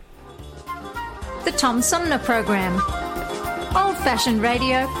The Tom Sumner Program. Old-fashioned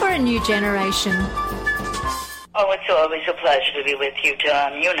radio for a new generation. Oh, it's always a pleasure to be with you,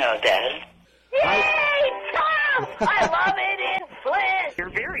 Tom. You know that. Yay, Tom! I love it in Flint! You're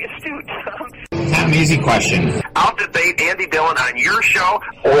very astute, Tom. Tom, easy question. I'll debate Andy Dillon on your show.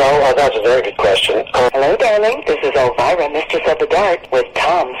 Well, that's a very good question. Hello, darling. This is Elvira, Mistress of the Dark, with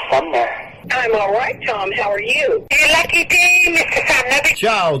Tom Sumner. I'm all right, Tom. How are you? Lucky day, Mr. Sumner.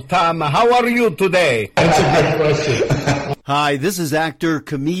 Ciao, Tom. How are you today? That's a good question. Hi, this is actor,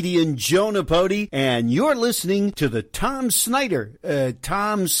 comedian Joe Napodi, and you're listening to the Tom Smothers.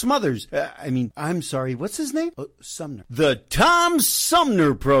 I'm sorry, what's his name? Sumner. The Tom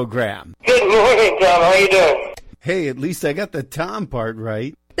Sumner Program. Good morning, Tom. How you doing? Hey, at least I got the Tom part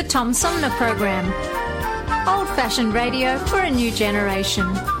right. The Tom Sumner Program. Old-fashioned radio for a new generation.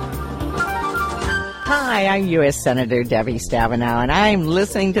 Hi, I'm U.S. Senator Debbie Stabenow, and I'm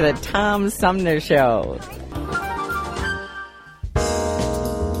listening to the Tom Sumner Show.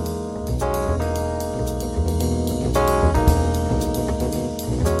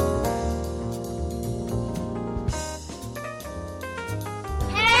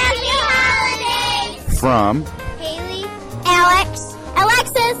 Happy holidays! From Haley, Alex,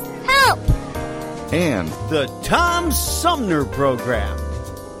 Alexis, Hope, and the Tom Sumner Program.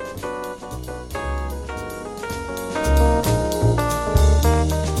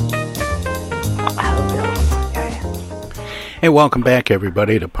 Hey, welcome back,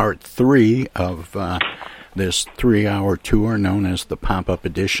 everybody, to part 3 of this 3-hour tour known as the pop-up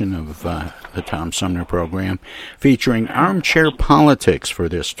edition of the Tom Sumner Program, featuring Armchair Politics for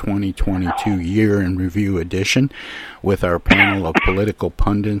this 2022 Year in Review edition, with our panel of political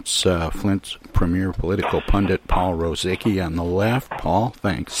pundits, Flint's premier political pundit, Paul Rosicki, on the left. Paul,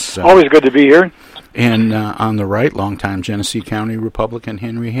 thanks. Always good to be here. And on the right, longtime Genesee County Republican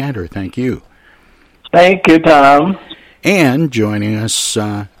Henry Hatter. Thank you. Thank you, Tom. And joining us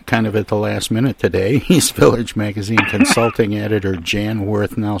kind of at the last minute today, East Village Magazine consulting editor Jan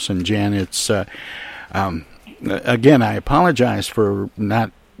Worth Nelson. Jan, it's, again, I apologize for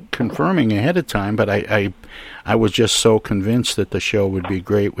not confirming ahead of time, but I was just so convinced that the show would be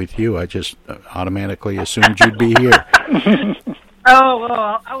great with you. I just automatically assumed you'd be here.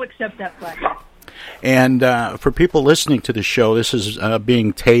 I'll accept that flag. And for people listening to the show, this is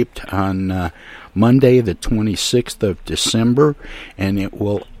being taped on Monday, the 26th of December, and it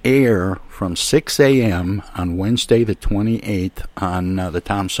will air from 6 a.m. on Wednesday, the 28th, on the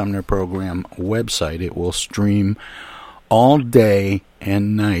Tom Sumner Program website. It will stream all day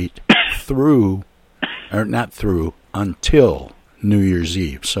and night until New Year's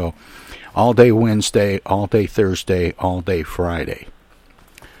Eve. So all day Wednesday, all day Thursday, all day Friday.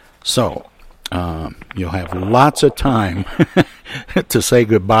 So you'll have lots of time to say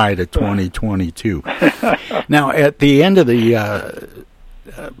goodbye to 2022. Now, at the end of the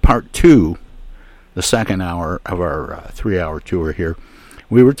part 2, the second hour of our 3-hour tour here,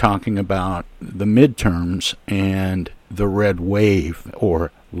 we were talking about the midterms and the red wave,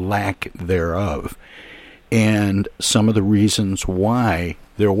 or lack thereof, and some of the reasons why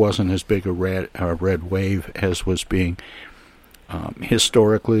there wasn't as big a red wave as was being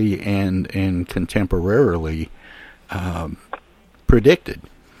historically and contemporarily predicted.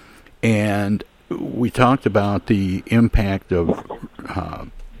 And we talked about the impact of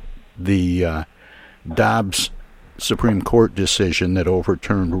the Dobbs Supreme Court decision that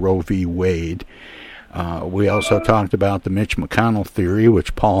overturned Roe v. Wade. We also talked about the Mitch McConnell theory,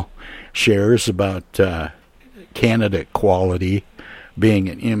 which Paul shares, about candidate quality being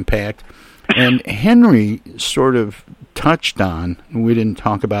an impact. And Henry sort of touched on, we didn't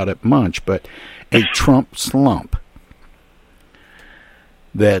talk about it much, but a Trump slump.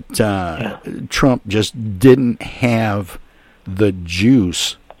 That Trump just didn't have the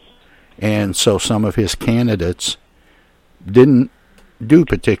juice, and so some of his candidates didn't do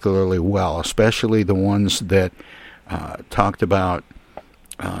particularly well, especially the ones that talked about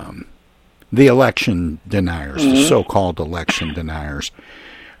the election deniers, the so-called election deniers,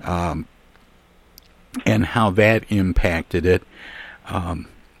 and how that impacted it.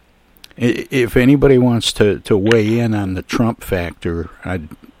 If anybody wants to weigh in on the Trump factor, I'd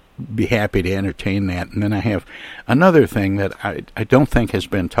be happy to entertain that. And then I have another thing that I don't think has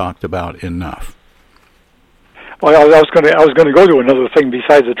been talked about enough. Well, I was going to go to another thing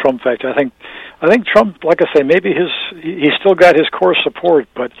besides the Trump factor. I think Trump, like I say, maybe he's still got his core support,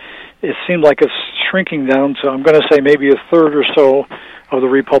 but it seemed like it's shrinking down to, I'm going to say, maybe a third or so of the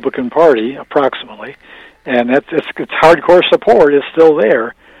Republican Party, approximately, and it's hardcore support is still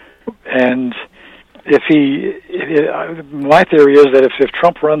there. And my theory is that if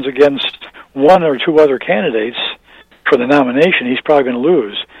Trump runs against one or two other candidates for the nomination, he's probably going to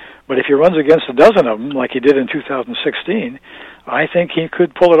lose. But if he runs against a dozen of them, like he did in 2016, I think he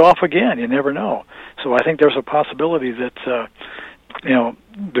could pull it off again. You never know. So I think there's a possibility that,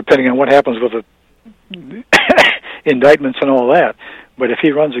 depending on what happens with the indictments and all that, but if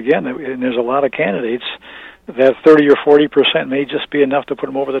he runs again, and there's a lot of candidates, that 30 or 40% may just be enough to put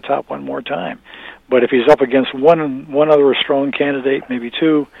him over the top one more time. But if he's up against one other strong candidate, maybe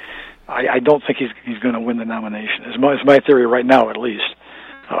two, I don't think he's going to win the nomination. Is my theory right now, at least.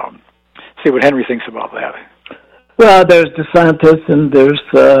 See what Henry thinks about that. Well, there's DeSantis, and there's,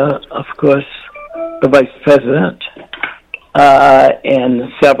 of course, the vice president,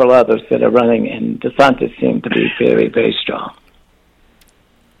 and several others that are running, and DeSantis seems to be very, very strong,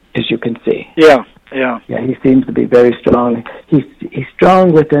 as you can see. Yeah, he seems to be very strong. He's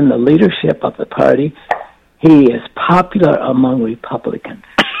strong within the leadership of the party. He is popular among Republicans.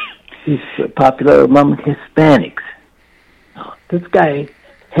 He's popular among Hispanics. This guy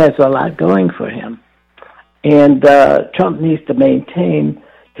has a lot going for him. And Trump needs to maintain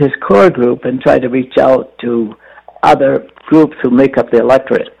his core group and try to reach out to other groups who make up the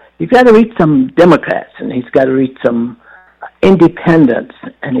electorate. He's got to reach some Democrats, and he's got to reach some independents,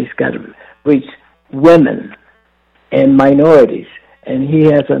 and he's got to reach women and minorities, and he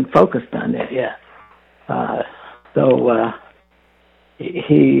hasn't focused on that yet. So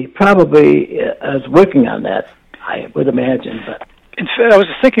he probably is working on that, I would imagine. But in fact, I was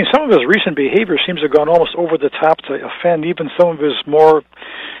thinking some of his recent behavior seems to have gone almost over the top to offend even some of his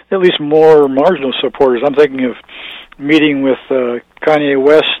at least more marginal supporters. I'm thinking of meeting with Kanye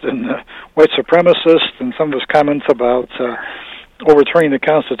West and white supremacists, and some of his comments about overturning the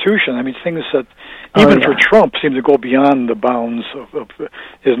Constitution. I mean, things that even for Trump seem to go beyond the bounds of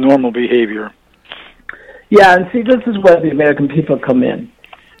his normal behavior. Yeah, and see, this is where the American people come in.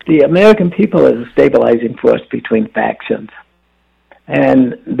 The American people is a stabilizing force between factions.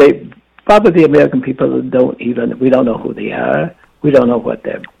 And the American people we don't know who they are. We don't know what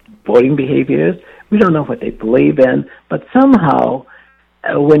their voting behavior is. We don't know what they believe in. But somehow,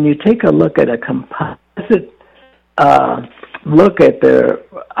 when you take a look at a composite look at their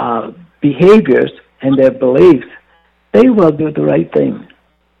behaviors and their beliefs, they will do the right thing.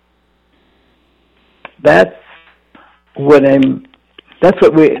 This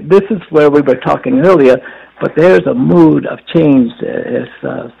is where we were talking earlier, but there's a mood of change, as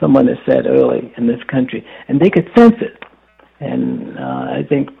someone has said early in this country, and they could sense it. And I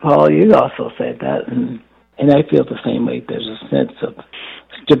think, Paul, you also said that, and I feel the same way. There's a sense of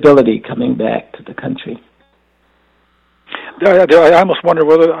stability coming back to the country. I almost wonder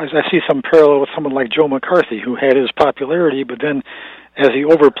whether I see some parallel with someone like Joe McCarthy, who had his popularity, but then as he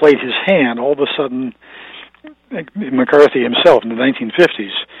overplayed his hand, all of a sudden McCarthy himself in the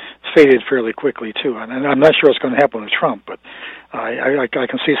 1950s faded fairly quickly too. And I'm not sure what's going to happen with Trump, but I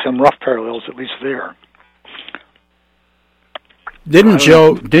can see some rough parallels at least there. Didn't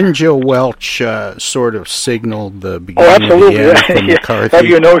Joe Welch sort of signal the beginning of the end for McCarthy? Have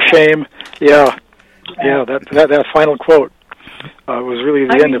you no shame? Yeah. That final quote was really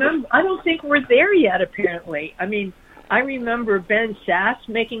the end of it. I don't think we're there yet, apparently. I mean, I remember Ben Sass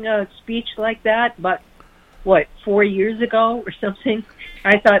making a speech like that, but 4 years ago or something?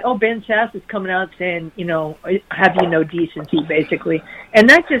 I thought, Ben Sass is coming out saying, have you no decency, basically. And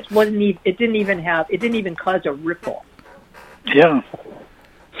that just it didn't even cause a ripple. Yeah.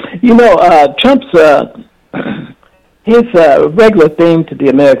 Trump's, his regular theme to the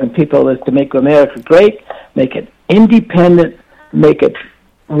American people is to make America great, make it independent, make it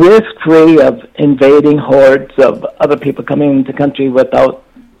risk-free of invading hordes of other people coming into the country without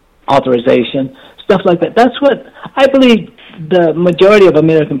authorization, stuff like that. That's what I believe the majority of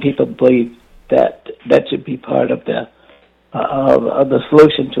American people believe that should be part of the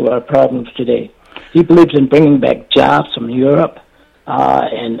solution to our problems today. He believes in bringing back jobs from Europe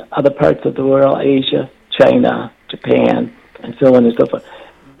and other parts of the world, Asia, China, Japan, and so on and so forth.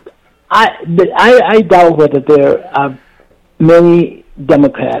 I doubt whether there are many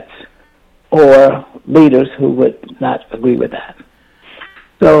Democrats or leaders who would not agree with that.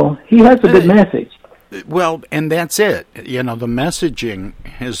 So he has a good message. Well, and that's it. The messaging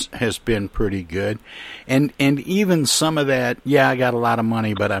has been pretty good. And even some of that, I got a lot of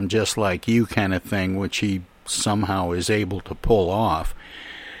money, but I'm just like you kind of thing, which he somehow is able to pull off.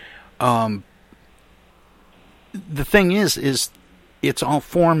 The thing is it's all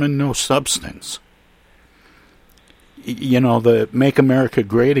form and no substance. The Make America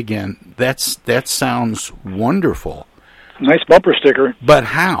Great Again, that sounds wonderful. Nice bumper sticker. But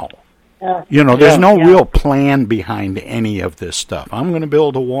how? There's no real plan behind any of this stuff. I'm going to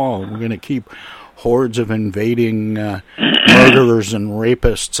build a wall. We're going to keep hordes of invading murderers and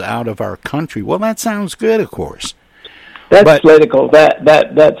rapists out of our country. Well, that sounds good, of course. That's political. That's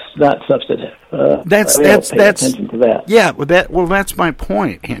not substantive. That's attention to that. Yeah, that's my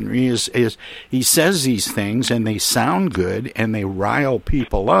point, Henry. Is he says these things and they sound good and they rile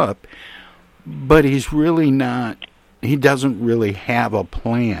people up, but he's really not. He doesn't really have a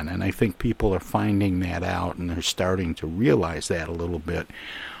plan, and I think people are finding that out, and they're starting to realize that a little bit,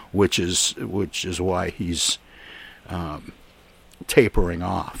 which is why he's tapering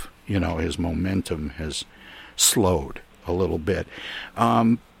off. His momentum has slowed a little bit.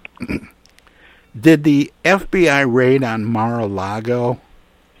 Did the FBI raid on Mar-a-Lago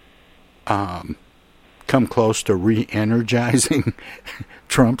come close to re-energizing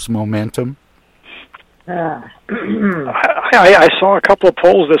Trump's momentum? I saw a couple of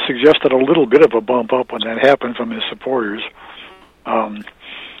polls that suggested a little bit of a bump up when that happened from his supporters. I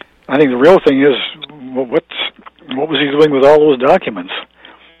think the real thing is, what was he doing with all those documents?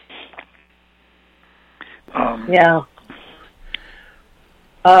 A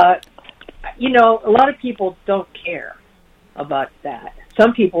lot of people don't care about that.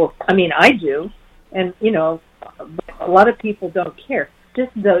 Some people, I do, and a lot of people don't care.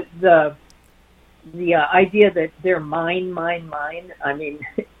 Just the idea that they're mine.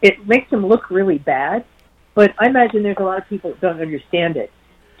 It makes them look really bad. But I imagine there's a lot of people that don't understand it.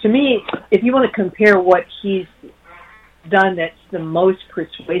 To me, if you want to compare what he's done that's the most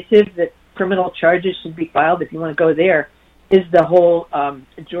persuasive that criminal charges should be filed, if you want to go there, is the whole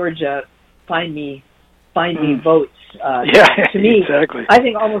Georgia find me votes. To me, exactly. I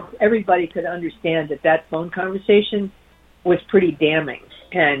think almost everybody could understand that phone conversation was pretty damning.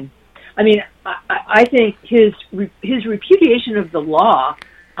 And I think his repudiation of the law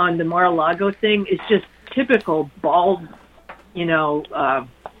on the Mar-a-Lago thing is just typical bald,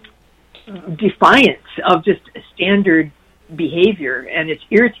 defiance of just standard behavior, and it's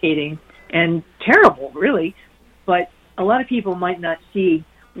irritating and terrible, really. But a lot of people might not see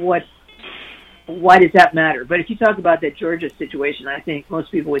why does that matter. But if you talk about that Georgia situation, I think most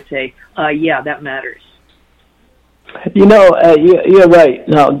people would say, yeah, that matters. You're right.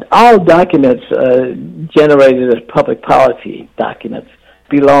 Now, all documents generated as public policy documents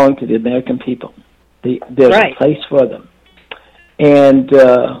belong to the American people. There's a place for them. And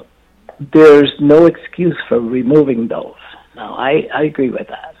there's no excuse for removing those. Now, I agree with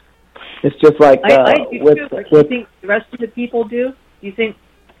that. It's just like I do too, but do you think the rest of the people do? Do you think,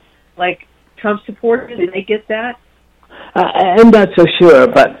 like, Trump supporters, do they get that? I'm not so sure,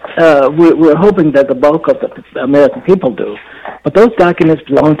 but we're hoping that the bulk of the American people do. But those documents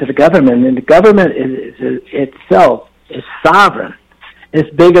belong to the government, and the government itself is sovereign. It's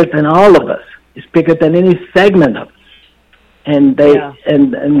bigger than all of us. It's bigger than any segment of us. And they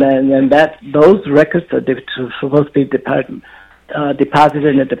and that those records are supposed to be deposited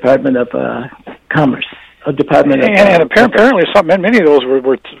in the Department of Commerce. Department and apparently, many of those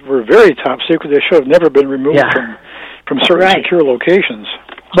were very top secret. They should have never been removed from certain secure locations.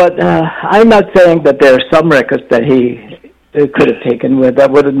 But I'm not saying that there are some records that he could have taken with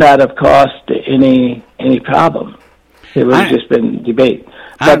that would not have caused any problem. It would have just been debate.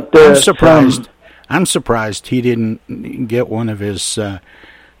 But I'm surprised. I'm surprised he didn't get one of his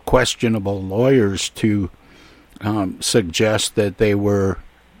questionable lawyers to suggest that they were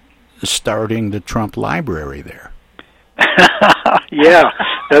starting the Trump library there. Yeah,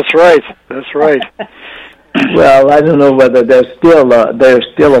 that's right. That's right. Well, I don't know whether there's still a law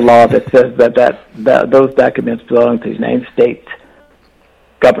that says that those documents belong to the United States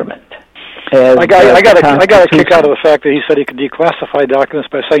government. I got a kick out of the fact that he said he could declassify documents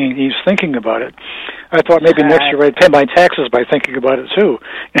by saying he's thinking about it. I thought maybe next year I'd pay my taxes by thinking about it too.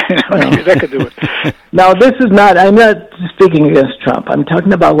 Maybe that could do it. Now, this is not. I'm not speaking against Trump. I'm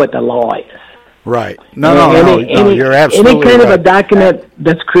talking about what the law is. Right. No, you're absolutely any kind right. of a document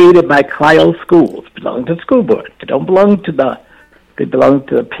that's created by Clio schools belong to the school board. They don't belong to they belong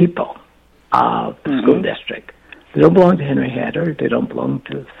to the people of the school district. They don't belong to Henry Hatter. They don't belong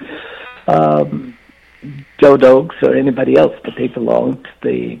to Joe Doakes or anybody else, but they belong to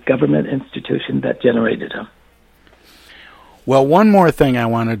the government institution that generated them. Well, one more thing I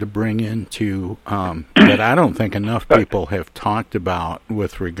wanted to bring into that I don't think enough people have talked about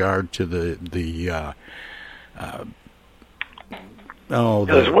with regard to the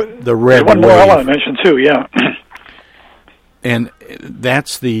red one more wave. I want to mention too, yeah. And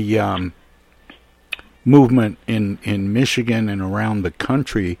that's the movement in Michigan and around the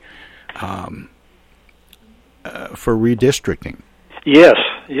country for redistricting. Yes.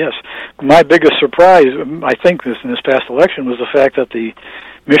 my biggest surprise, I think, in this past election was the fact that the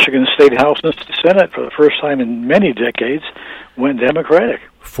Michigan State House and Senate, for the first time in many decades, went Democratic.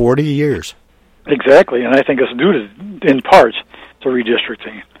 40 years. Exactly, and I think it's due to, in part, to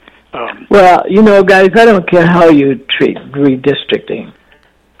redistricting. Well, guys, I don't care how you treat redistricting.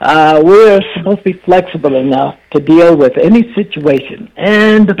 We're supposed to be flexible enough to deal with any situation,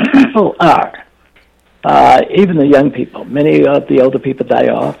 and the people are. Even the young people. Many of the older people die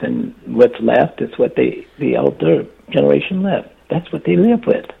off, and what's left is what the older generation left. That's what they live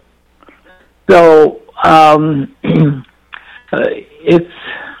with. So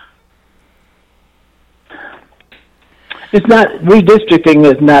it's not, redistricting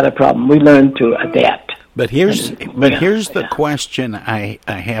is not a problem. We learn to adapt. But here's the question I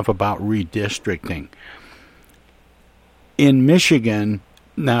have about redistricting. In Michigan,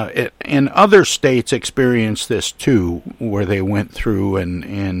 now in other states experienced this too, where they went through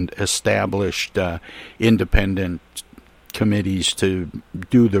and established independent committees to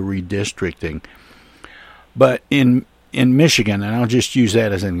do the redistricting. But in Michigan, and I'll just use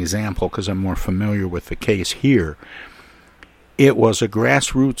that as an example because I'm more familiar with the case here, it was a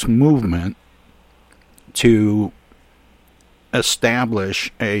grassroots movement to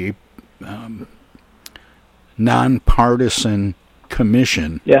establish a nonpartisan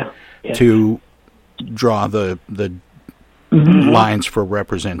commission to draw the lines for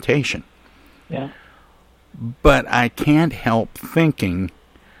representation. Yeah. But I can't help thinking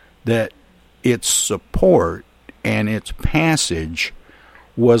that its support and its passage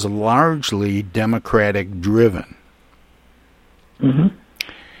was largely Democratic driven. Mm-hmm.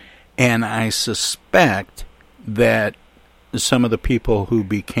 And I suspect that some of the people who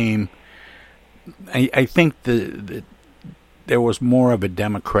became, I think there was more of a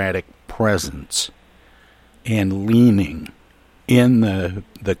Democratic presence and leaning in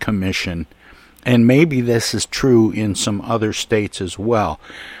the commission. And maybe this is true in some other states as well,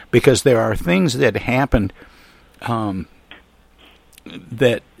 because there are things that happened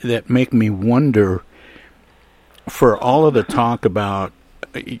that make me wonder, for all of the talk about,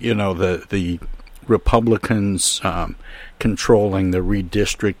 the Republicans controlling the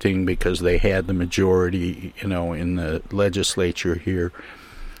redistricting because they had the majority, in the legislature here,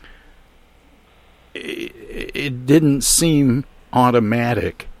 it didn't seem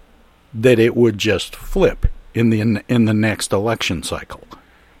automatic that it would just flip in the next election cycle.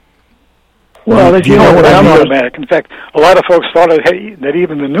 Well, as you know, it's automatic. In fact, a lot of folks thought that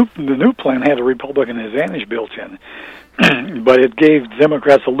even the new plan had a Republican advantage built in, but it gave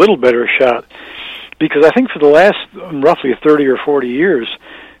Democrats a little better shot, because I think for the last roughly 30 or 40 years,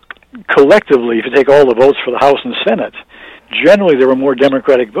 collectively, if you take all the votes for the House and Senate, generally there were more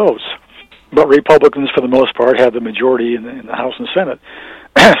Democratic votes, but Republicans, for the most part, had the majority in the House and Senate.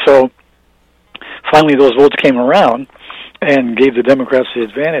 So finally, those votes came around and gave the Democrats the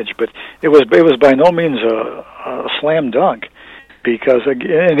advantage, but it was by no means a slam dunk, because,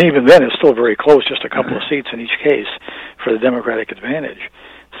 and even then it's still very close, just a couple of seats in each case for the Democratic advantage.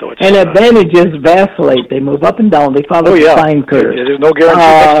 So it's, and advantages vacillate; they move up and down. They follow the sine curve. There's no guarantee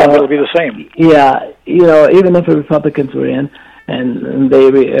next time it'll be the same. Yeah, even if the Republicans were in, and they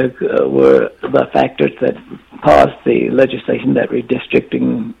were the factors that caused the legislation, that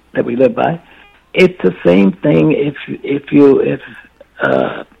redistricting that we live by. It's the same thing if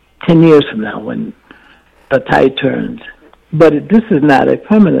 10 years from now, when the tide turns. But this is not a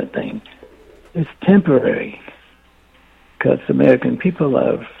permanent thing. It's temporary, because American people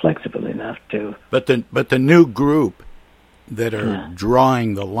are flexible enough to. But the new group that are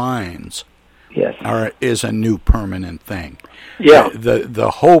drawing the lines is a new permanent thing. Yeah.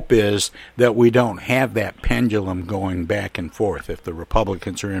 The hope is that we don't have that pendulum going back and forth. If the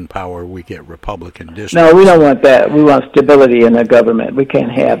Republicans are in power, we get Republican districts. No, we don't want that. We want stability in the government. We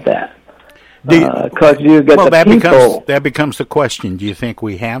can't have that. Because you get the people. That becomes the question. Do you think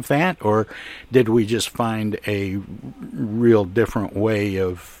we have that, or did we just find a real different way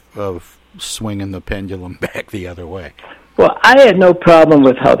of swinging the pendulum back the other way? Well, I had no problem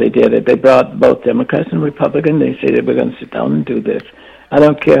with how they did it. They brought both Democrats and Republicans. They said they were going to sit down and do this. I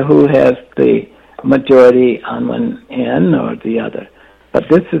don't care who has the majority on one end or the other. But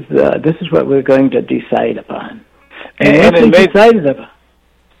this is what we're going to decide upon. And it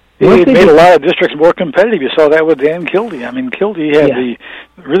made a lot of districts more competitive. You saw that with Dan Kildee. I mean, Kildee had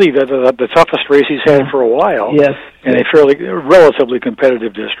the toughest race he's had for a while. Yes. And a relatively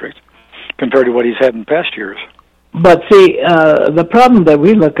competitive district compared to what he's had in past years. But see, the problem that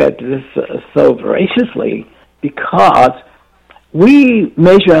we look at this so voraciously, because we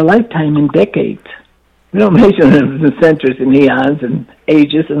measure a lifetime in decades. We don't measure them in centuries and eons and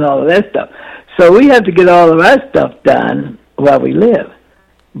ages and all of that stuff. So we have to get all of our stuff done while we live.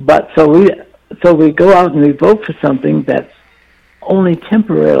 But so we go out and we vote for something that's only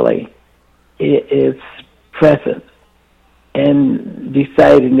temporarily is present in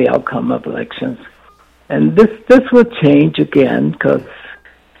deciding the outcome of elections. And this will change again because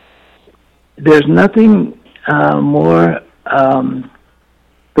there's nothing more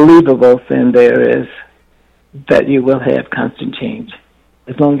believable than there is that you will have constant change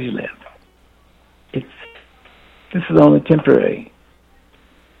as long as you live. This is only temporary.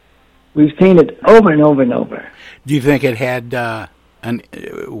 We've seen it over and over and over. Do you think it had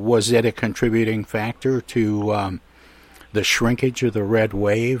was it a contributing factor to the shrinkage of the red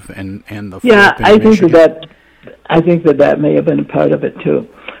wave and the flip I in Michigan? think that may have been a part of it too.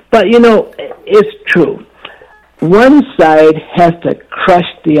 But it's true. One side has to crush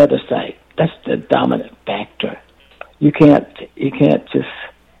the other side. That's the dominant factor. You can't just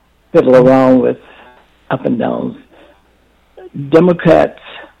fiddle around with up and downs. Democrats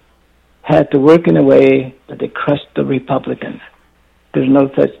had to work in a way that they crushed the Republicans. There's no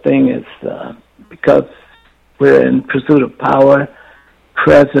such thing as because we're in pursuit of power,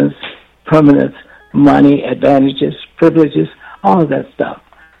 presence, permanence, money, advantages, privileges, all of that stuff.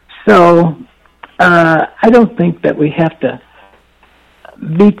 So I don't think that we have to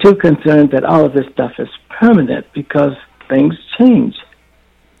be too concerned that all of this stuff is permanent because things change.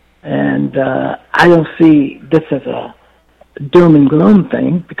 And I don't see this as a doom and gloom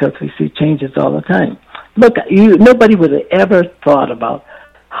thing because we see changes all the time. Look, nobody would have ever thought about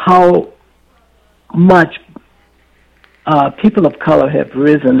how much people of color have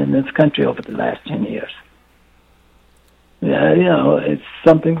risen in this country over the last 10 years. It's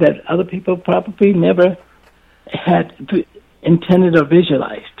something that other people probably never had intended or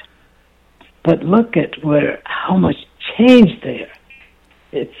visualized. But look at how much change there.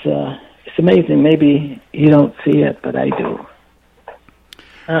 It's amazing. Maybe you don't see it, but I do.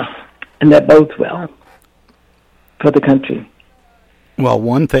 And that bodes well for the country. Well,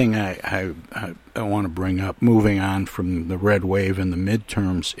 one thing I want to bring up, moving on from the red wave and the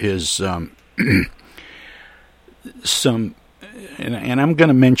midterms, is and I'm going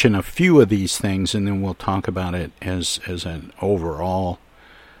to mention a few of these things, and then we'll talk about it as an overall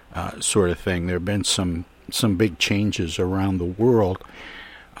sort of thing. There have been some big changes around the world.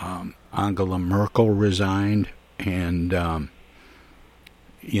 Angela Merkel resigned, and that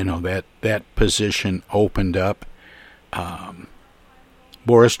position opened up.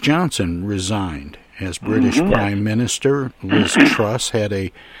 Boris Johnson resigned as British Prime Minister. Liz Truss had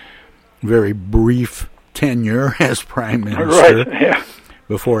a very brief tenure as Prime Minister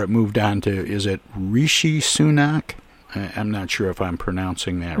before it moved on to, is it Rishi Sunak? I'm not sure if I'm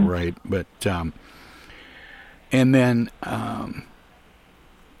pronouncing that right, but and then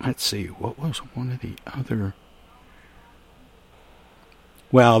let's see, what was one of the other?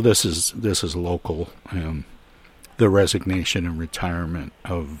 Well, this is local. The resignation and retirement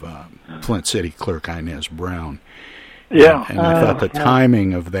of Flint City Clerk Inez Brown. Yeah. And I thought the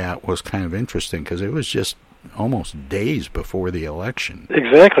timing of that was kind of interesting because it was just almost days before the election.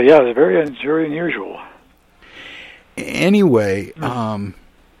 Exactly, yeah. It was very unusual. Anyway, but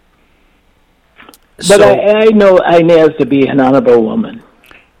I know Inez to be an honorable woman.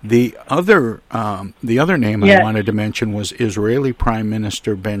 The other name I wanted to mention was Israeli Prime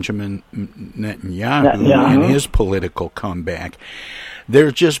Minister Benjamin Netanyahu and his political comeback.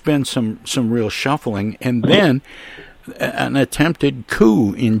 There's just been some real shuffling, and then an attempted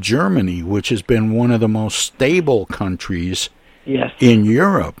coup in Germany, which has been one of the most stable countries in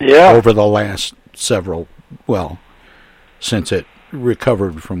Europe over the last since it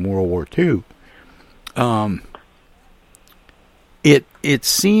recovered from World War II. It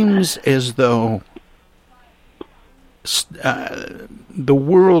seems as though the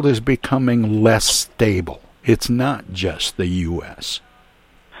world is becoming less stable. It's not just the U.S.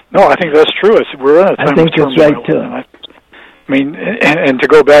 No, I think that's true. We're in a time I think of that's turmoil. right, too. I mean, and to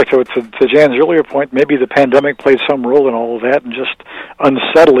go back to Jan's earlier point, maybe the pandemic played some role in all of that and just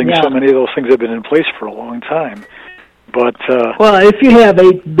unsettling so many of those things that have been in place for a long time. But well, if you have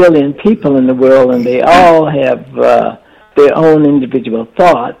 8 billion people in the world and they all have their own individual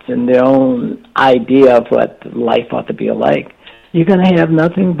thoughts and their own idea of what life ought to be like, you're going to have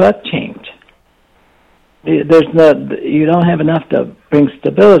nothing but change. You don't have enough to bring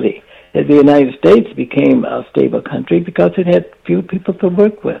stability. The United States became a stable country because it had few people to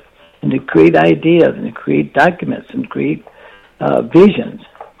work with and to create ideas and to create documents and create visions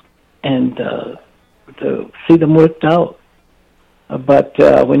and to see them worked out. But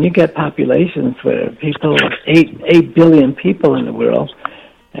when you get populations where people, 8 billion people in the world,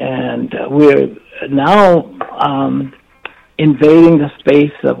 and we're now invading the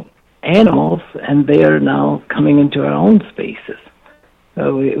space of animals, and they are now coming into our own spaces.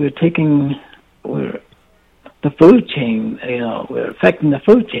 So we're the food chain, we're affecting the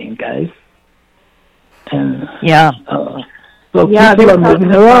food chain, guys. And so people are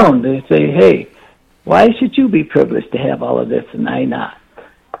moving around. They say, hey, why should you be privileged to have all of this and I not?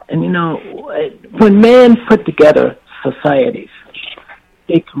 And when man put together societies,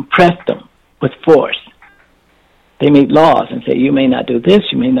 they compressed them with force. They made laws and say, you may not do this,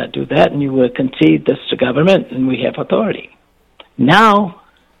 you may not do that, and you will concede this to government, and we have authority. Now,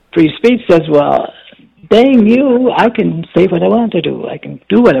 free speech says, well, dang you, I can say what I want to do. I can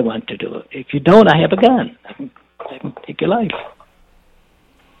do what I want to do. If you don't, I have a gun. I can take your life.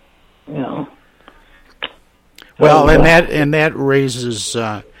 Well, and that raises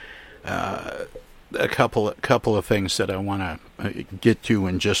a couple of things that I want to get to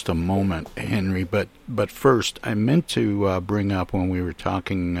in just a moment, Henry. But first, I meant to bring up when we were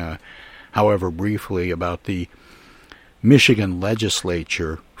talking, however briefly, about the Michigan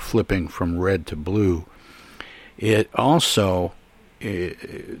legislature flipping from red to blue. It also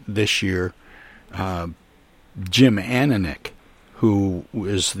this year, Jim Ananich, who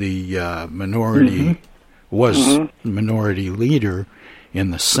is the minority leader in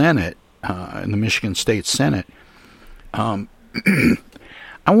the Senate, in the Michigan State Senate. I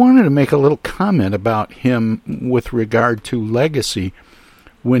wanted to make a little comment about him with regard to legacy.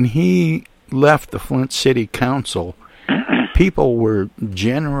 When he left the Flint City Council, people were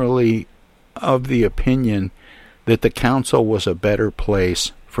generally of the opinion that the council was a better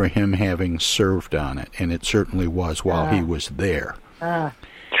place for him having served on it, and it certainly was while he was there.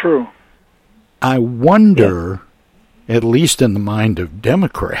 True. I wonder, at least in the mind of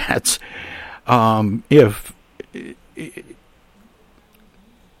Democrats, if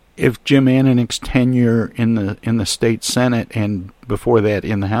Jim Ananich's tenure in the state Senate and before that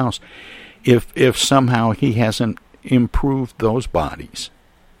in the House, if somehow he hasn't improved those bodies.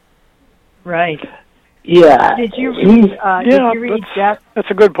 Right. Yeah. Did you read Jeff? That's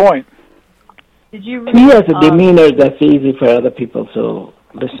a good point. Did you read, he has a demeanor that's easy for other people to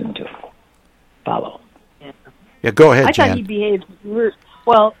listen to, follow. Yeah, go ahead, I Jan. thought he behaved...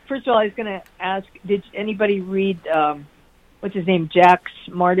 Well, first of all, I was going to ask, did anybody read, what's his name, Jack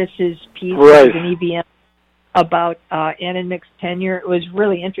Smartus's piece in EBM about Ananich's tenure? It was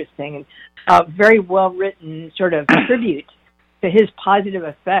really interesting and very well-written sort of tribute to his positive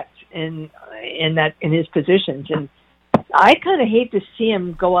effect in his positions. And I kind of hate to see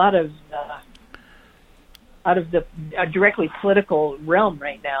him go out of the directly political realm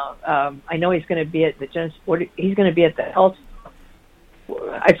right now. I know he's going to be at he's going to be at the health.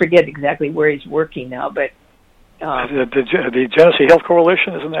 I forget exactly where he's working now, but the Genesee Health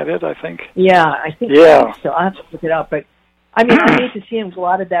Coalition, isn't that it? I think. Yeah, I think. Yeah. So I have to look it up, but I mean, I hate to see him go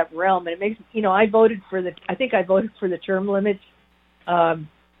out of that realm, and it makes I voted for the term limits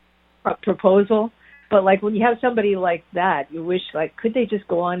proposal, but like when you have somebody like that, you wish could they just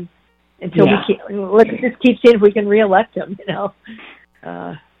go on until we can, let's just keep seeing if we can reelect him,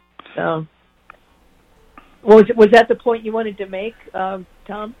 So, was that the point you wanted to make,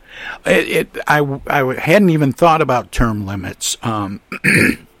 Tom? I hadn't even thought about term limits,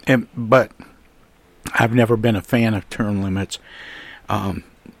 but I've never been a fan of term limits,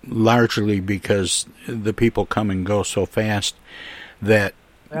 largely because the people come and go so fast that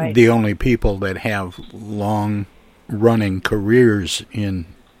the only people that have long-running careers in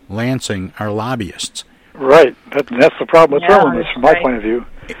Lansing are lobbyists. Right. That's the problem with term limits from my point of view.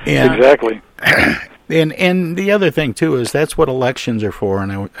 Exactly. And the other thing, too, is that's what elections are for,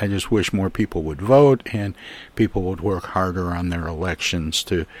 and I just wish more people would vote and people would work harder on their elections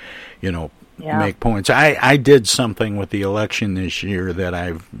to, make points. I did something with the election this year that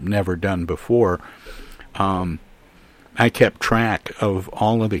I've never done before. I kept track of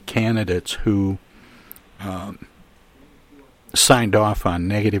all of the candidates who signed off on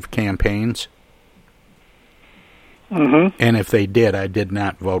negative campaigns. Mm-hmm. And if they did, I did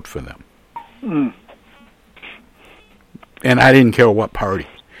not vote for them. Mm. And I didn't care what party.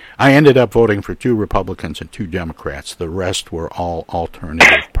 I ended up voting for 2 Republicans and 2 Democrats. The rest were all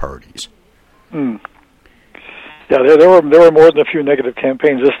alternative parties. Mm. Yeah, there were more than a few negative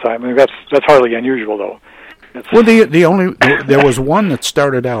campaigns this time. I mean, that's hardly unusual, though. Well, there was one that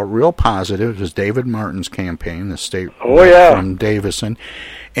started out real positive. It was David Martin's campaign, the state from Davison,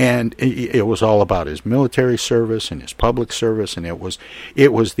 and it was all about his military service and his public service, and it was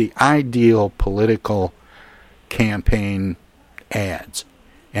the ideal political campaign ads.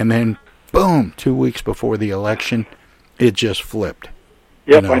 And then, boom, 2 weeks before the election, it just flipped.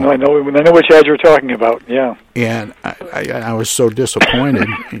 Yep, I know which ads you're talking about. Yeah, and I was so disappointed,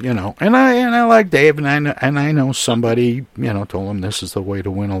 And I like Dave, and I know somebody, told him this is the way to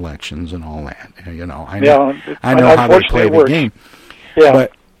win elections and all that. I know how they play the game. Yeah.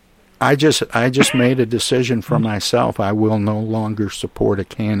 But I just made a decision for myself. I will no longer support a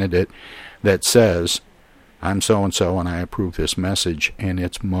candidate that says, I'm so-and-so and I approve this message, and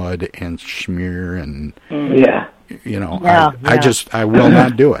it's mud and smear and, I will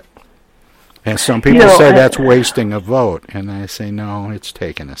not do it. And some people say that's wasting a vote, and I say, no, it's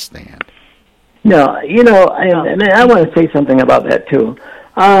taking a stand. No, I want to say something about that, too.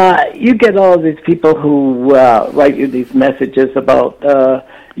 You get all these people who write you these messages about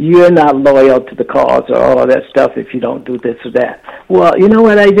you're not loyal to the cause or all of that stuff if you don't do this or that. Well, you know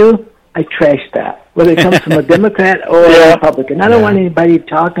what I do? I trash that, whether it comes from a Democrat or a Republican. I don't want anybody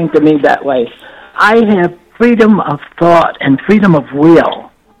talking to me that way. I have freedom of thought and freedom of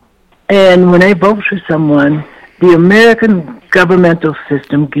will. And when I vote for someone, the American governmental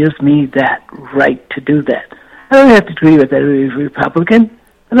system gives me that right to do that. I don't have to agree with every Republican.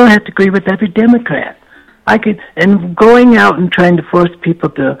 I don't have to agree with every Democrat. And going out and trying to force people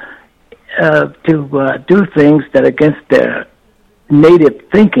to do things that are against their native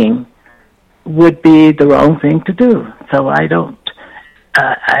thinking would be the wrong thing to do. So I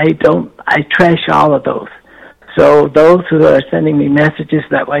trash all of those. So those who are sending me messages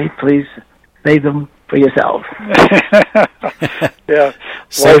that way, please save them for yourselves. Yeah.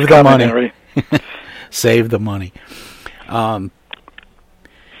 Save the money. Save the money.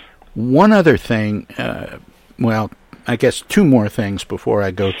 One other thing, I guess two more things before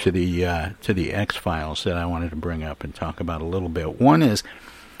I go to the X-Files that I wanted to bring up and talk about a little bit. One is,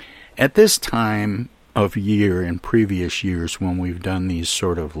 at this time of year in previous years when we've done these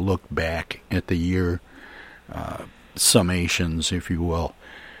sort of look back at the year summations, if you will,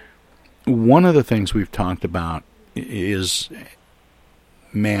 one of the things we've talked about is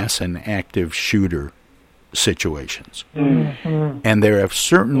mass and active shooter situations. Mm-hmm. And there have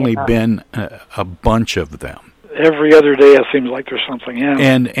certainly been a bunch of them. Every other day it seems like there's something, yeah.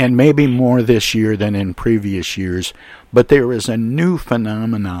 And maybe more this year than in previous years, but there is a new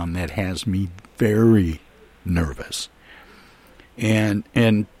phenomenon that has me very nervous. And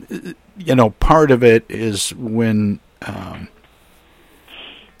part of it is when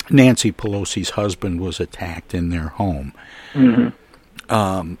Nancy Pelosi's husband was attacked in their home.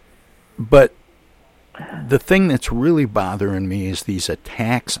 Mm-hmm. But the thing that's really bothering me is these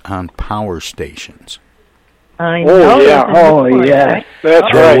attacks on power stations. I know. Oh, yeah.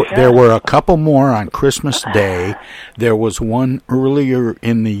 That's right. There were a couple more on Christmas Day. There was one earlier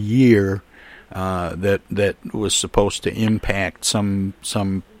in the year that was supposed to impact some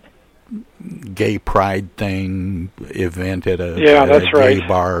gay pride thing event at a gay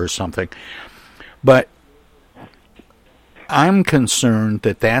bar or something. But I'm concerned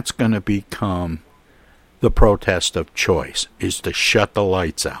that that's going to become the protest of choice, is to shut the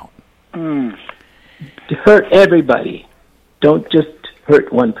lights out. To hurt everybody. Don't just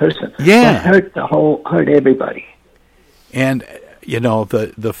hurt one person. Yeah. Hurt everybody. And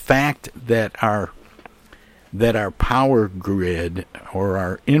the fact that our power grid or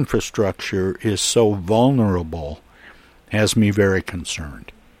our infrastructure is so vulnerable has me very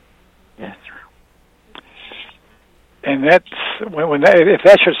concerned. Yes. And that's if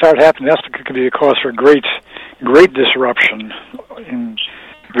that should start happening, that's going to be a cause for great disruption in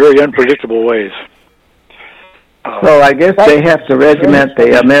very unpredictable ways. So I guess they have to regiment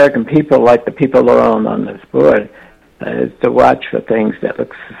the American people, like the people around on this board, to watch for things that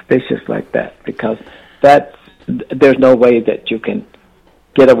look suspicious like that, because there's no way that you can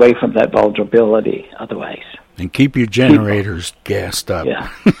get away from that vulnerability otherwise. And keep your generators gassed up. Yeah.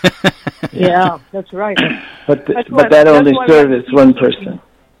 Yeah, that's right. But that only serves one person.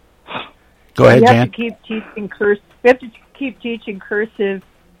 Go ahead, Jan. We have to keep teaching cursive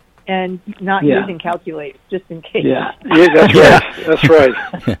and not using calculators, just in case. Yeah, that's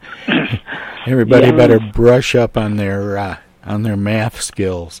right. Everybody better brush up on their math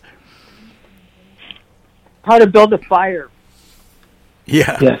skills. How to build a fire.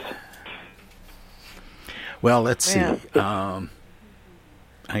 Yeah. Yes. Well, let's see.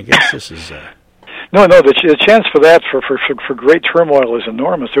 I guess this is No, the chance for that for great turmoil is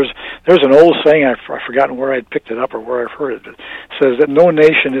enormous. There's an old saying, I've forgotten where I'd picked it up or where I've heard it, that says that no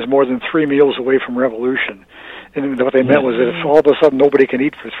nation is more than 3 meals away from revolution. And what they meant was that if all of a sudden nobody can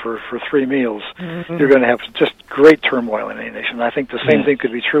eat for 3 meals, you're going to have just great turmoil in any nation. And I think the same thing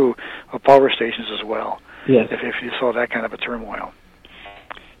could be true of power stations as well. Yes. If you saw that kind of a turmoil.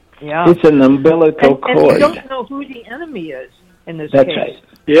 Yeah. It's an umbilical cord. And we don't know who the enemy is in this That's case. right.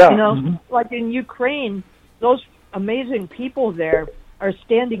 Yeah. You know, like in Ukraine, those amazing people there are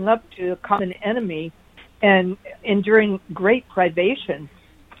standing up to a common enemy and enduring great privation.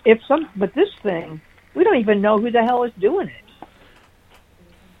 But this thing, we don't even know who the hell is doing it.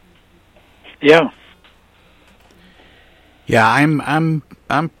 Yeah. Yeah,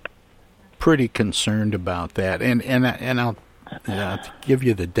 I'm pretty concerned about that, and I'll give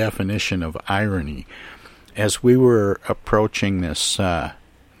you the definition of irony. As we were approaching this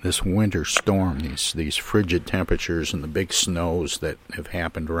winter storm, these frigid temperatures and the big snows that have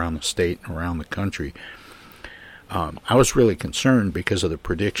happened around the state and around the country, I was really concerned because of the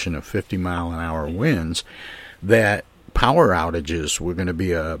prediction of 50-mile-an-hour winds that power outages were going to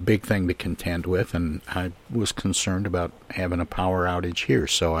be a big thing to contend with, and I was concerned about having a power outage here.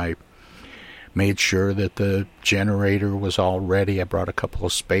 So I made sure that the generator was all ready. I brought a couple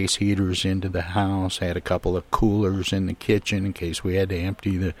of space heaters into the house, had a couple of coolers in the kitchen in case we had to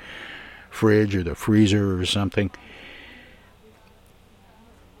empty the fridge or the freezer or something.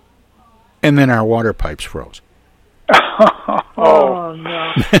 And then our water pipes froze. Oh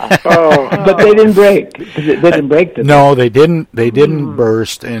no! But they didn't break. They didn't break. No, they didn't. They didn't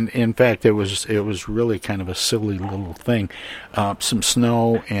burst. And in fact, it was really kind of a silly little thing. Some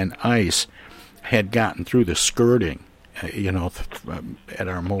snow and ice had gotten through the skirting, at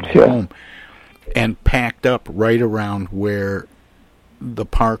our mobile home, and packed up right around where the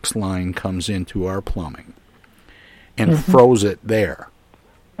Parks line comes into our plumbing, and froze it there.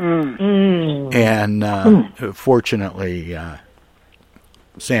 And fortunately,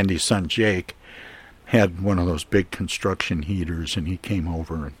 Sandy's son Jake had one of those big construction heaters, and he came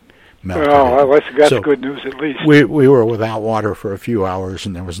over and melted it. Oh, that's So good news at least. We were without water for a few hours,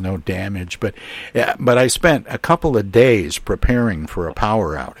 and there was no damage. But I spent a couple of days preparing for a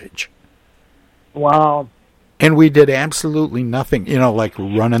power outage. Wow. And we did absolutely nothing, like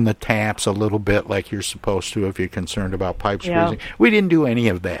running the taps a little bit like you're supposed to if you're concerned about pipes freezing. We didn't do any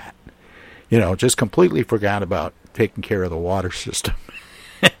of that. Just completely forgot about taking care of the water system.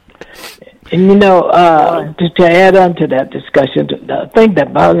 And to add on to that discussion, the thing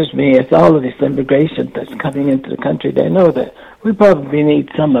that bothers me is all of this immigration that's coming into the country. They know that we probably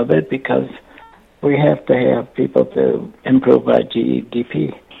need some of it because we have to have people to improve our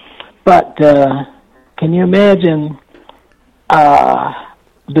GDP. But can you imagine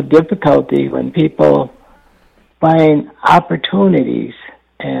the difficulty when people find opportunities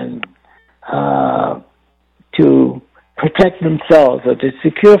and to protect themselves or to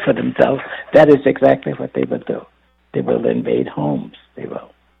secure for themselves? That is exactly what they will do. They will invade homes. They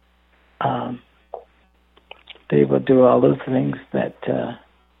will do all those things that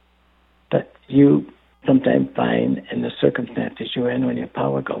you sometimes find in the circumstances you're in when your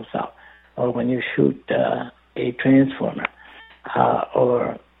power goes out, or when you shoot a transformer,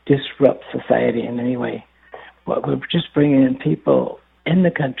 or disrupt society in any way. Well, we're just bringing in people in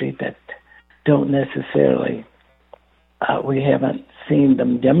the country that don't necessarily, we haven't seen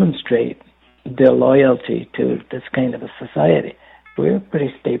them demonstrate their loyalty to this kind of a society. We're a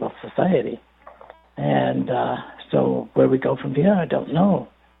pretty stable society. And so where we go from here, I don't know.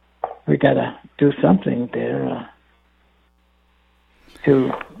 We got to do something there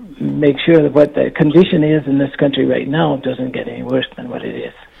to make sure that what the condition is in this country right now doesn't get any worse than what it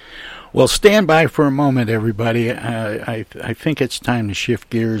is. Well, stand by for a moment, everybody. I think it's time to shift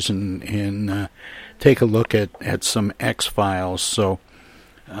gears and take a look at some X-Files. So,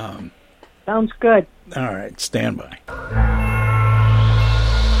 sounds good. All right, stand by.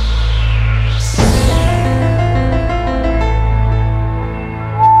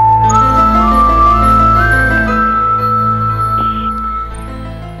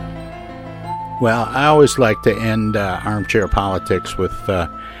 Well, I always like to end Armchair Politics with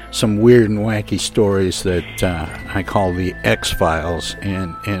some weird and wacky stories that I call the X-Files,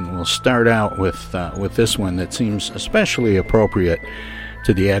 and we'll start out with this one that seems especially appropriate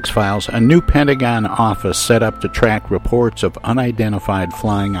to the X-Files. A new Pentagon office set up to track reports of unidentified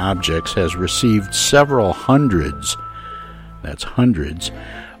flying objects has received several hundreds, that's hundreds,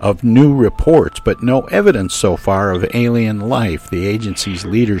 of new reports, but no evidence so far of alien life, the agency's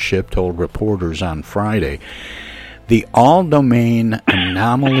leadership told reporters on Friday. The All-Domain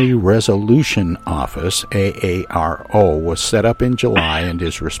Anomaly Resolution Office, AARO, was set up in July and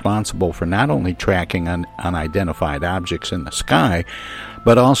is responsible for not only tracking unidentified objects in the sky,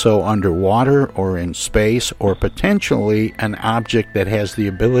 but also underwater or in space, or potentially an object that has the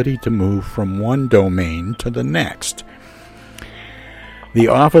ability to move from one domain to the next. The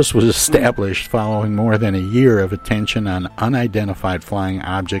office was established following more than a year of attention on unidentified flying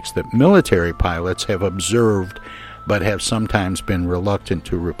objects that military pilots have observed but have sometimes been reluctant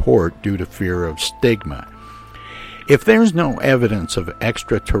to report due to fear of stigma. If there's no evidence of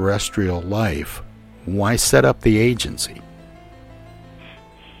extraterrestrial life, why set up the agency?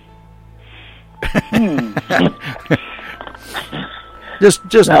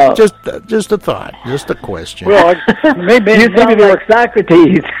 Just a thought, just a question. Well, maybe you sound they like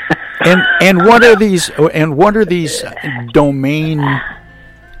Socrates. And what are these domains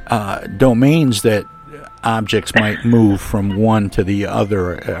that objects might move from one to the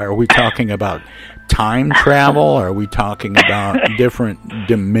other? Are we talking about time travel? Are we talking about different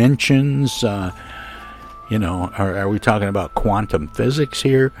dimensions? Are we talking about quantum physics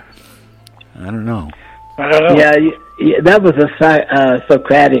here? I don't know. Yeah, that was a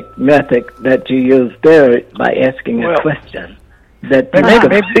Socratic method that you used there by asking a question that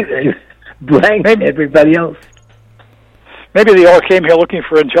maybe blanked everybody else. Maybe they all came here looking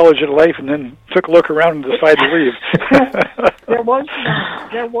for intelligent life and then took a look around and decided to leave. There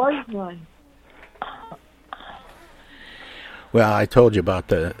was none. Well, I told you about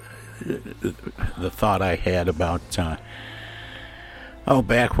the thought I had about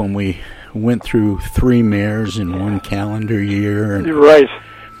back when we went through 3 mayors in one calendar year. And, you're right.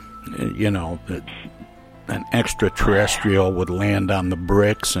 An extraterrestrial would land on the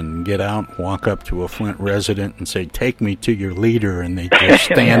bricks and get out and walk up to a Flint resident and say, "Take me to your leader," and they just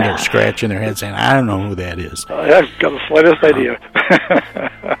stand there scratching their head saying, "I don't know who that is." I've got the slightest idea.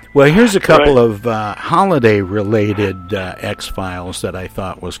 Well, here's a couple of holiday-related X-Files that I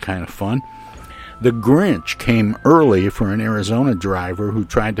thought was kind of fun. The Grinch came early for an Arizona driver who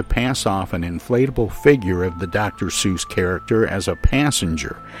tried to pass off an inflatable figure of the Dr. Seuss character as a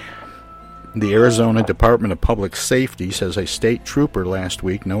passenger. The Arizona Department of Public Safety says a state trooper last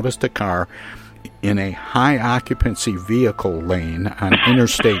week noticed a car in a high-occupancy vehicle lane on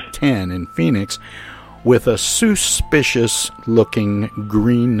Interstate 10 in Phoenix with a suspicious-looking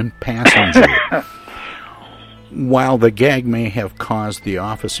green passenger. While the gag may have caused the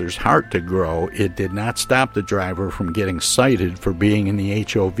officer's heart to grow, it did not stop the driver from getting cited for being in the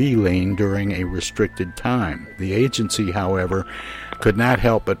HOV lane during a restricted time. The agency, however, could not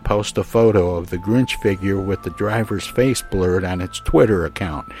help but post a photo of the Grinch figure with the driver's face blurred on its Twitter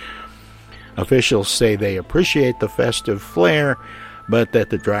account. Officials say they appreciate the festive flair, but that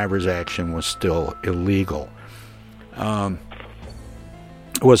the driver's action was still illegal.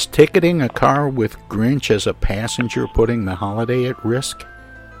 Was ticketing a car with Grinch as a passenger putting the holiday at risk?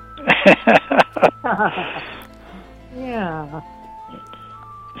 Yeah.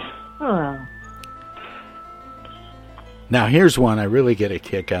 Huh. Now here's one I really get a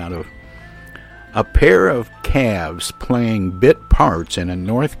kick out of. A pair of calves playing bit parts in a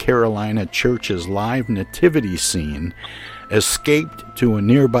North Carolina church's live nativity scene escaped to a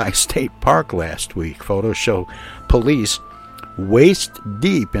nearby state park last week. Photos show police waist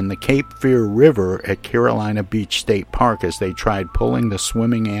deep in the Cape Fear River at Carolina Beach State Park as they tried pulling the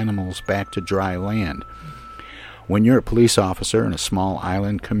swimming animals back to dry land. When you're a police officer in a small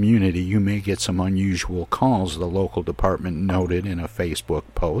island community, you may get some unusual calls, the local department noted in a Facebook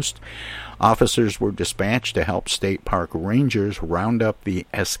post. Officers were dispatched to help state park rangers round up the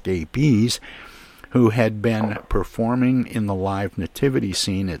escapees who had been performing in the live nativity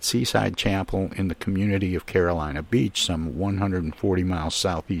scene at Seaside Chapel in the community of Carolina Beach, some 140 miles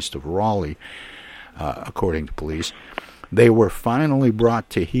southeast of Raleigh, according to police. They were finally brought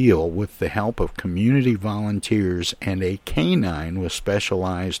to heel with the help of community volunteers and a canine with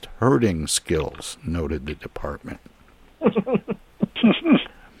specialized herding skills, noted the department.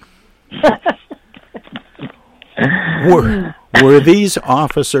 Were these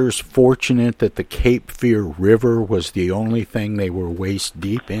officers fortunate that the Cape Fear River was the only thing they were waist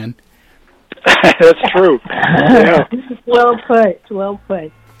deep in? That's true. Yeah. Well put.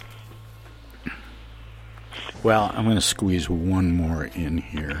 Well, I'm going to squeeze one more in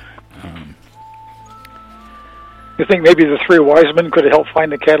here. You think maybe the 3 wise men could have helped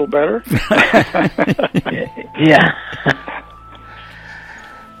find the cattle better? Yeah.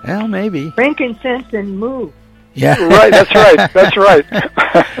 Well, maybe. Frankincense and moo. Yeah. Right, that's right.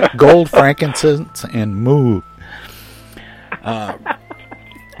 Gold, frankincense, and moo. Well,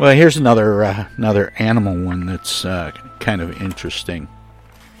 here's another animal one that's kind of interesting.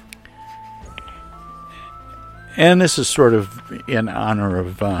 And this is sort of in honor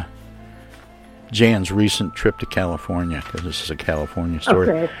of Jan's recent trip to California, because this is a California story.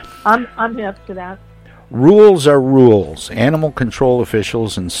 Okay, I'm hip to that. Rules are rules. Animal control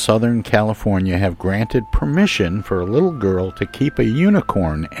officials in Southern California have granted permission for a little girl to keep a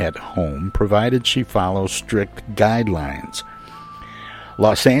unicorn at home, provided she follows strict guidelines.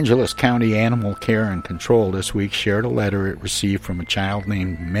 Los Angeles County Animal Care and Control this week shared a letter it received from a child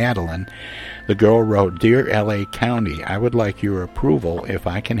named Madeline. The girl wrote, "Dear LA County, I would like your approval if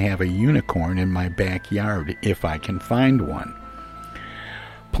I can have a unicorn in my backyard, if I can find one.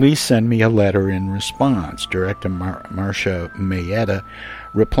 Please send me a letter in response." Director Marcia Mayetta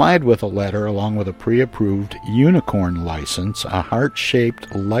replied with a letter along with a pre-approved unicorn license, a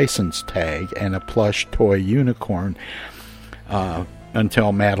heart-shaped license tag, and a plush toy unicorn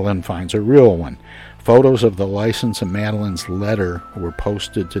until Madeline finds a real one. Photos of the license and Madeline's letter were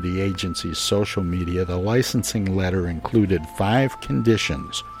posted to the agency's social media. The licensing letter included 5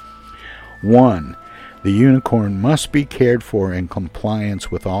 conditions. 1. The unicorn must be cared for in compliance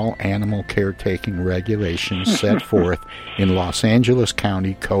with all animal caretaking regulations set forth in Los Angeles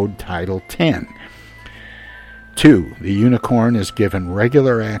County Code Title 10. 2. The unicorn is given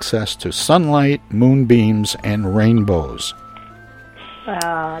regular access to sunlight, moonbeams, and rainbows.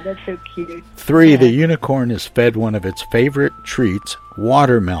 Ah, that's so cute. 3. The unicorn is fed one of its favorite treats,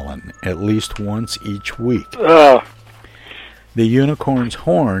 watermelon, at least once each week. The unicorn's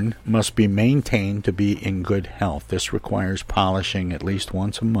horn must be maintained to be in good health. This requires polishing at least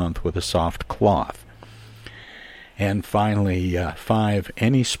once a month with a soft cloth. And finally, 5.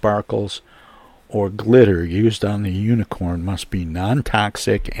 Any sparkles or glitter used on the unicorn must be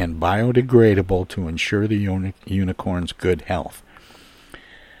non-toxic and biodegradable to ensure the unicorn's good health.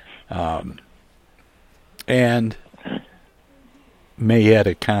 And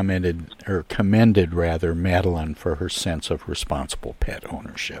Mayetta commended Madeline for her sense of responsible pet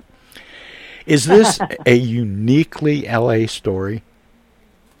ownership. Is this a uniquely LA story?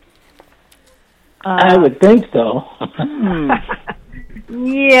 I would think so.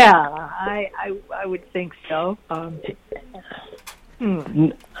 Yeah, I would think so.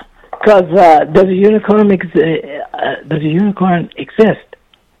 Because does a unicorn exist?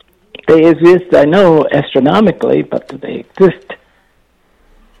 They exist, I know, astronomically, but do they exist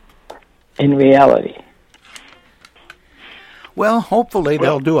in reality? Well, hopefully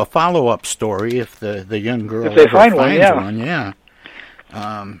they'll do a follow-up story if the young girl if they find one. Yeah.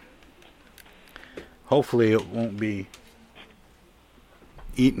 Hopefully it won't be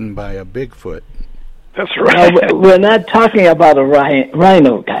eaten by a Bigfoot. That's right. Now, we're not talking about a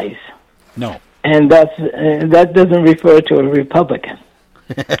rhino, guys. No. And that doesn't refer to a Republican.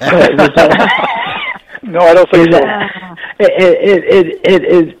 No, I don't think so.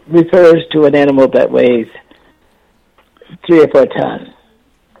 It refers to an animal that weighs 3 or 4 tons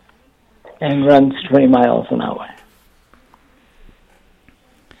and runs 20 miles an hour.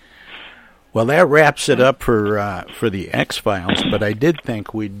 Well, that wraps it up for the X-Files, but I did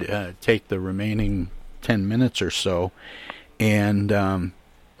think we'd take the remaining 10 minutes or so and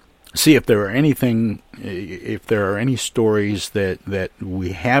see if there are any stories that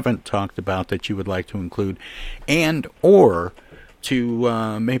we haven't talked about that you would like to include, and or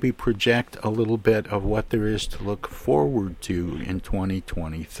to maybe project a little bit of what there is to look forward to in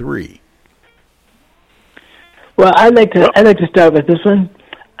 2023. Well, I'd like to start with this one.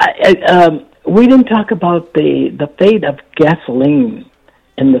 We didn't talk about the fate of gasoline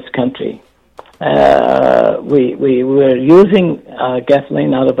in this country. We were using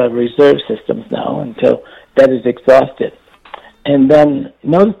gasoline out of our reserve systems now until that is exhausted. And then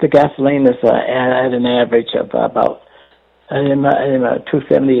notice the gasoline is at an average of about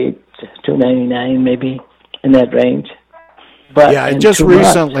 $2.78, $2.99 maybe, in that range. But yeah, it just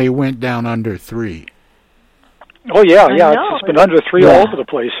recently went down under 3. Oh, yeah. It's been under 3 all over the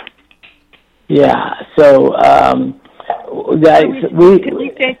place. Yeah, so, guys, can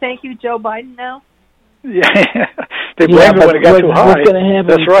we say thank you, Joe Biden, now? Yeah, they blamed it when it got too high. What's going to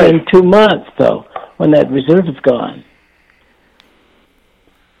happen in 2 months, though, when that reserve is gone?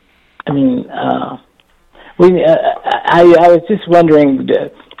 I mean, I was just wondering, there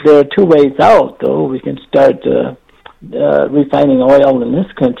are 2 ways out, though. We can start refining oil in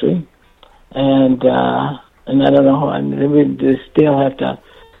this country, and I don't know. I mean, we still have to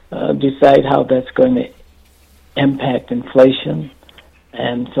decide how that's going to impact inflation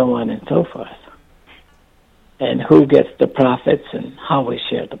and so on and so forth, and who gets the profits and how we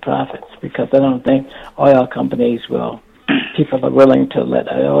share the profits, because I don't think people are willing to let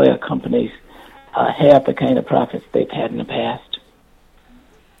oil companies have the kind of profits they've had in the past.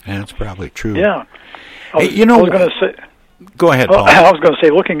 That's probably true. Yeah. Hey, go ahead, Paul. I was going to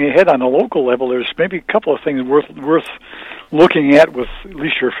say, looking ahead on a local level, there's maybe a couple of things worth looking at with at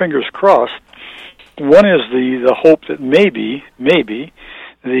least your fingers crossed. One is the hope that maybe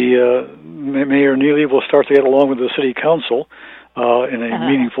the Mayor Neely will start to get along with the city council in a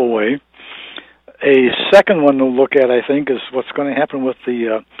meaningful way. A second one to look at, I think, is what's going to happen with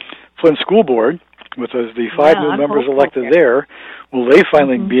the Flint School Board, with the 5 new members elected there. Will they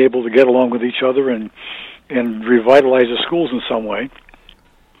finally be able to get along with each other and revitalize the schools in some way?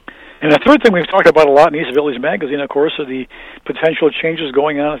 And the third thing we've talked about a lot in East Village Magazine, of course, are the potential changes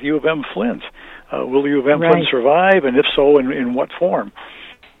going on at U of M Flint. Will U of M Flint survive, and if so, in what form?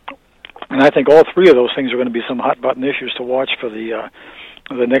 And I think all three of those things are going to be some hot-button issues to watch for the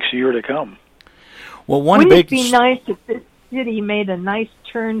next year to come. Well, wouldn't it be nice if this city made a nice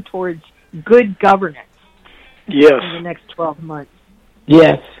turn towards good governance? Yes. In the next 12 months.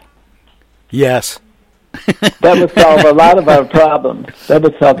 Yes. Yes. That would solve a lot of our problems.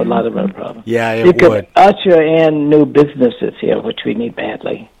 Yeah, it you would. Could usher in new businesses here, which we need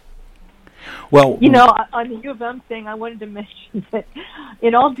badly. Well, on the U of M thing, I wanted to mention that,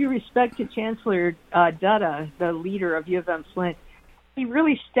 in all due respect to Chancellor Dutta, the leader of U of M Flint, he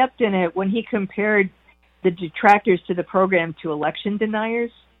really stepped in it when he compared the detractors to the program to election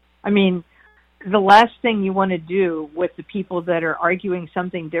deniers. I mean, the last thing you want to do with the people that are arguing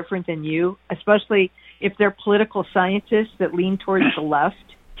something different than you, especially if they're political scientists that lean towards the left,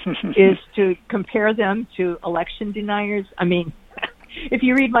 is to compare them to election deniers. I mean, if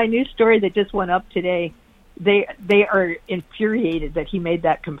you read my news story that just went up today, they are infuriated that he made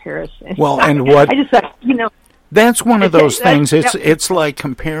that comparison. Well, and what I just thought, that's one of those things. It's like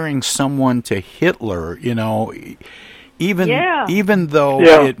comparing someone to Hitler. Even though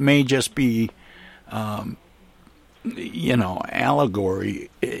it may just be, allegory.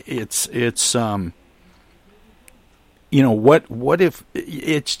 It's what if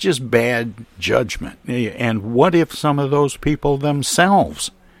it's just bad judgment? And what if some of those people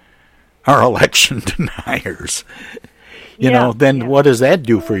themselves are election deniers? Then what does that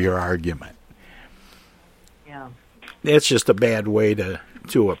do for your argument? Yeah. It's just a bad way to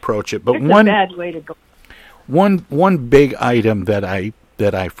approach it. But it's a bad way to go. One big item that I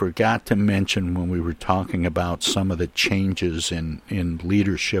forgot to mention when we were talking about some of the changes in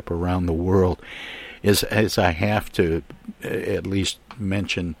leadership around the world is I have to at least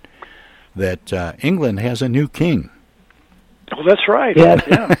mention that England has a new king. Oh, that's right.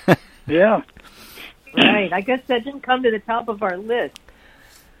 Yeah. Yeah. Right. I guess that didn't come to the top of our list.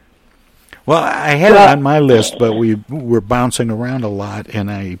 Well, I had it on my list, but we were bouncing around a lot, and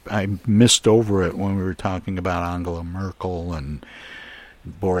I missed over it when we were talking about Angela Merkel and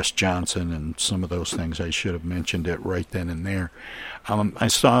Boris Johnson and some of those things. I should have mentioned it right then and there. I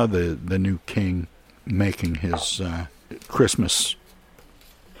saw the new king making his Christmas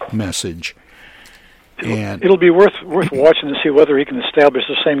message, and it'll be worth watching to see whether he can establish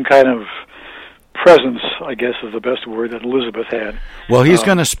the same kind of presence, I guess is the best word, that Elizabeth had. Well, he's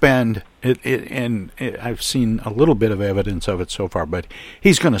going to spend and I've seen a little bit of evidence of it so far, but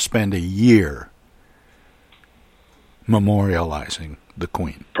he's going to spend a year memorializing the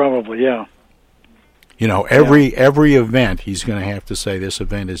Queen. Probably, yeah. Every event he's going to have to say this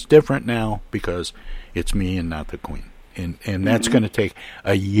event is different now because it's me and not the Queen. And that's going to take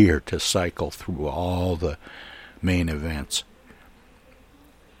a year to cycle through all the main events.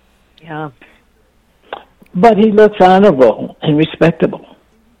 Yeah. But he looks honorable and respectable.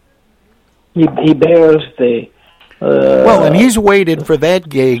 He bears the... well, and he's waited for that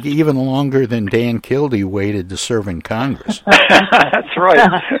gig even longer than Dan Kildee waited to serve in Congress. That's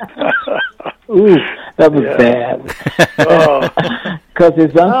right. Ooh, that was bad. Because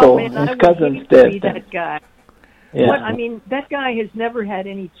his uncle, his cousin did. That guy. Yeah. That guy has never had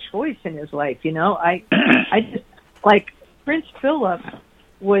any choice in his life, I just, like, Prince Philip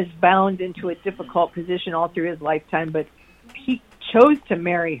was bound into a difficult position all through his lifetime, but he chose to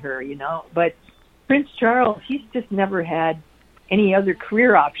marry her, But Prince Charles, he's just never had any other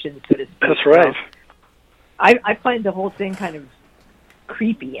career options, so to speak. That's right. I find the whole thing kind of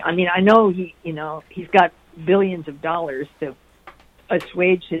creepy. I know he's got billions of dollars to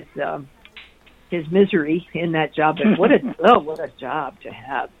assuage his misery in that job, but what a job to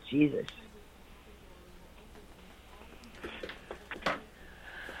have, Jesus.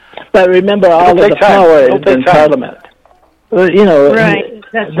 But remember, all of the power is in Parliament. Right.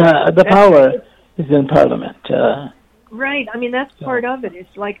 The power is in Parliament. Right. That's part of it.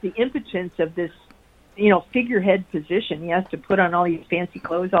 It's like the impotence of this, figurehead position. He has to put on all these fancy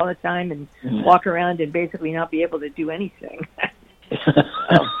clothes all the time and walk around and basically not be able to do anything.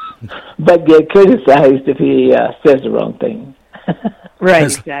 But get criticized if he says the wrong thing. Right.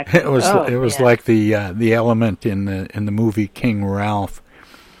 Exactly. It was like the element in the movie King Ralph.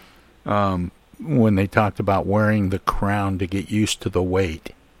 when they talked about wearing the crown to get used to the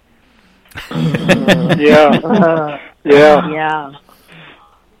weight. Yeah.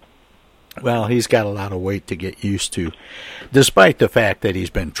 Well, he's got a lot of weight to get used to, despite the fact that he's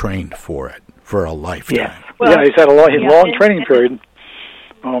been trained for it for a lifetime. Yeah, he's had a long training period.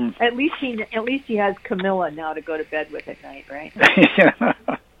 At least he has Camilla now to go to bed with at night, right?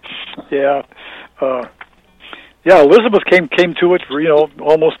 Yeah. Elizabeth came to it for,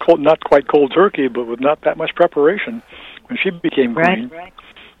 almost cold, not quite cold turkey, but with not that much preparation when she became queen. Right.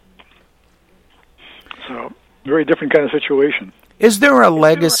 So, very different kind of situation. Is there a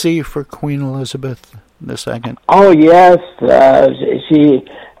legacy for Queen Elizabeth II? Oh, yes.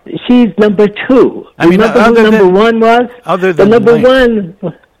 She's number 2. I mean, remember who number 1 was? Other than the number length.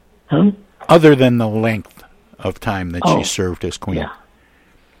 1. Huh? Other than the length of time that she served as queen. Yeah.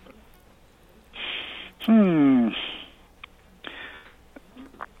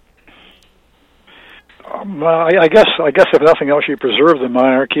 I guess if nothing else, she preserved the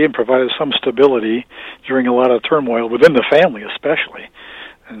monarchy and provided some stability during a lot of turmoil within the family, especially,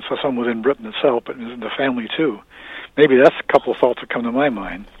 and so some within Britain itself, but in the family too. Maybe that's a couple of thoughts that come to my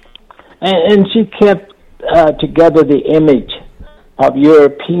mind. And she kept together the image of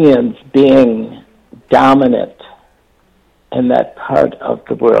Europeans being dominant in that part of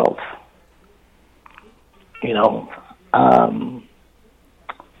the world.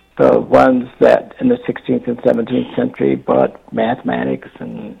 The ones that in the 16th and 17th century brought mathematics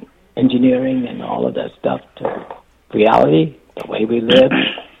and engineering and all of that stuff to reality, the way we live,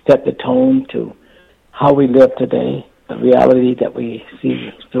 set the tone to how we live today, the reality that we see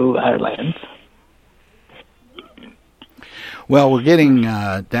through our lens. Well, we're getting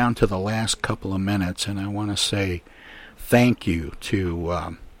down to the last couple of minutes, and I want to say thank you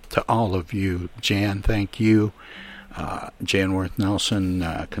to all of you. Jan, thank you. Jan Worth Nelson,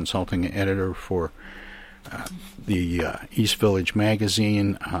 consulting editor for the East Village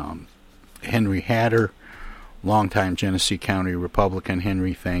Magazine. Henry Hatter, longtime Genesee County Republican.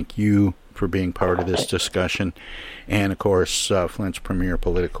 Henry, thank you for being part of this discussion. And, of course, Flint's premier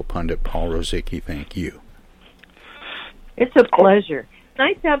political pundit, Paul Rosicki, thank you. It's a pleasure.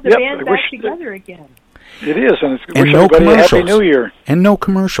 Nice to have the band back together again. It is, and it's wish everybody a Happy New Year. And no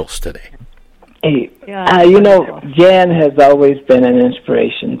commercials today. Hey, Jan has always been an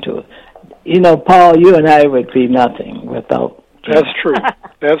inspiration to, Paul, you and I would be nothing without Jan. That's true.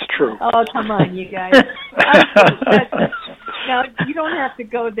 That's true. Oh, come on, you guys. Now, you don't have to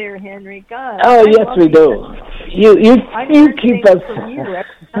go there, Henry. God. Oh, yes, we do. You keep us. From you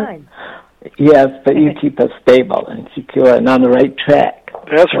every time. Yes, but you keep us stable and secure and on the right track.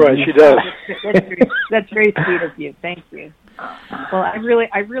 That's right, she does. That's very sweet of you. Thank you. Well, I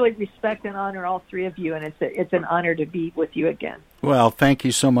really respect and honor all three of you, and it's an honor to be with you again. Well, thank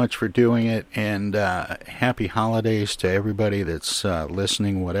you so much for doing it, and happy holidays to everybody that's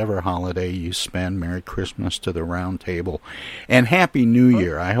listening, whatever holiday you spend. Merry Christmas to the round table, and Happy New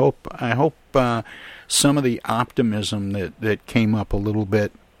Year. I hope some of the optimism that came up a little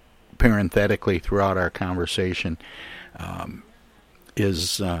bit parenthetically throughout our conversation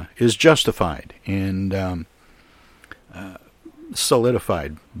is justified and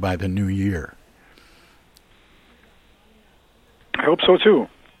solidified by the new year. I hope so too.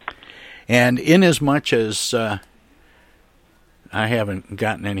 And inasmuch as I haven't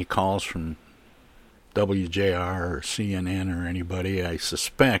gotten any calls from WJR or CNN or anybody, I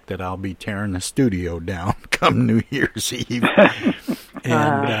suspect that I'll be tearing the studio down come New Year's Eve.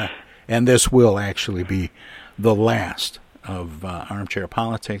 And this will actually be the last of Armchair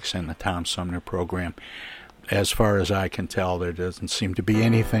Politics and the Tom Sumner program. As far as I can tell, there doesn't seem to be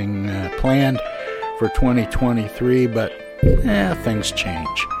anything planned for 2023, but things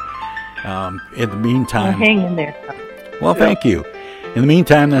change. In the meantime... hang in there. Well, thank you. In the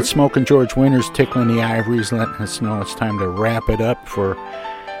meantime, that Smoking George Winter's tickling the ivories, letting us know it's time to wrap it up for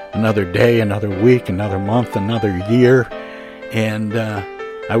another day, another week, another month, another year. And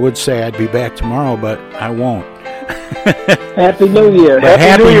I would say I'd be back tomorrow, but I won't. Happy New Year.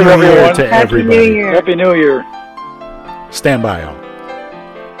 Happy New Year, everyone. To Happy everybody. New Year. Happy New Year. Stand by, all.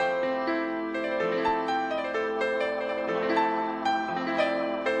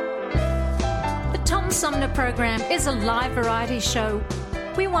 The Tom Sumner program is a live variety show.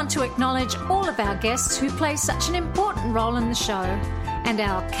 We want to acknowledge all of our guests who play such an important role in the show, and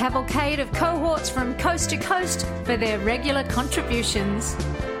our cavalcade of cohorts from coast to coast for their regular contributions.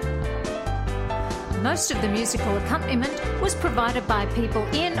 Most of the musical accompaniment was provided by people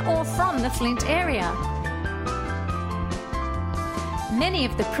in or from the Flint area. Many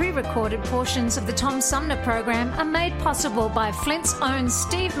of the pre-recorded portions of the Tom Sumner program are made possible by Flint's own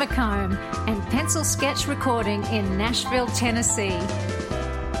Steve McComb and Pencil Sketch Recording in Nashville, Tennessee.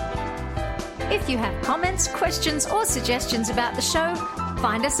 If you have comments, questions, or suggestions about the show,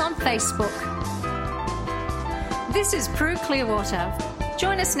 find us on Facebook. This is Prue Clearwater.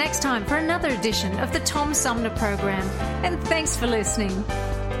 Join us next time for another edition of the Tom Sumner program, and thanks for listening.